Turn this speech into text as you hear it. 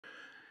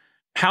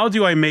how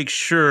do I make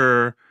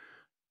sure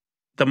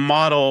the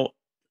model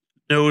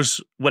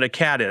knows what a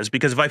cat is?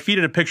 Because if I feed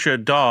it a picture of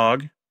a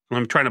dog, and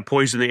I'm trying to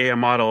poison the AI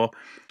model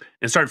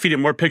and start feeding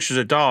more pictures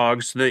of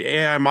dogs, the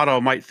AI model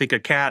might think a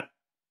cat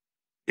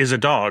is a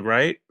dog,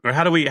 right? Or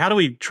how do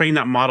we train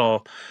that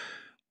model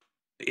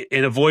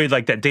and avoid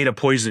like that data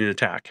poisoning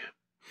attack?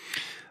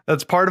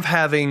 That's part of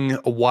having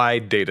a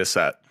wide data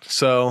set.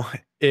 So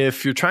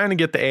if you're trying to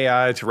get the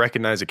AI to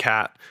recognize a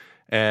cat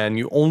and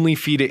you only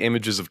feed it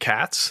images of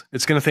cats,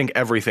 it's going to think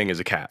everything is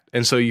a cat.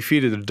 And so you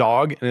feed it a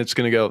dog and it's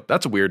going to go,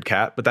 that's a weird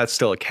cat, but that's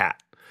still a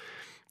cat.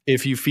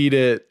 If you feed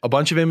it a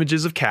bunch of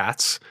images of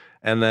cats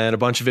and then a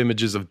bunch of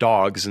images of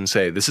dogs and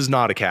say, this is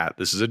not a cat,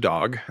 this is a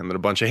dog, and then a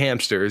bunch of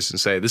hamsters and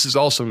say, this is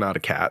also not a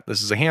cat,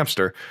 this is a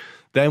hamster,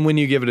 then when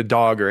you give it a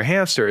dog or a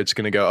hamster, it's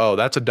going to go, oh,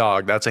 that's a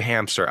dog, that's a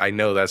hamster, I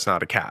know that's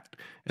not a cat.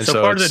 And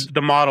so part of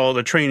the model,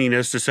 the training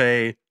is to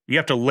say, you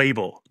have to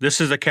label,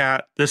 this is a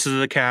cat, this is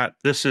a cat,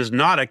 this is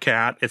not a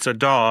cat, it's a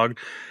dog,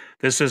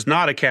 this is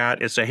not a cat,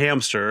 it's a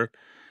hamster.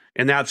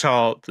 And that's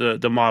how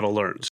the model learns.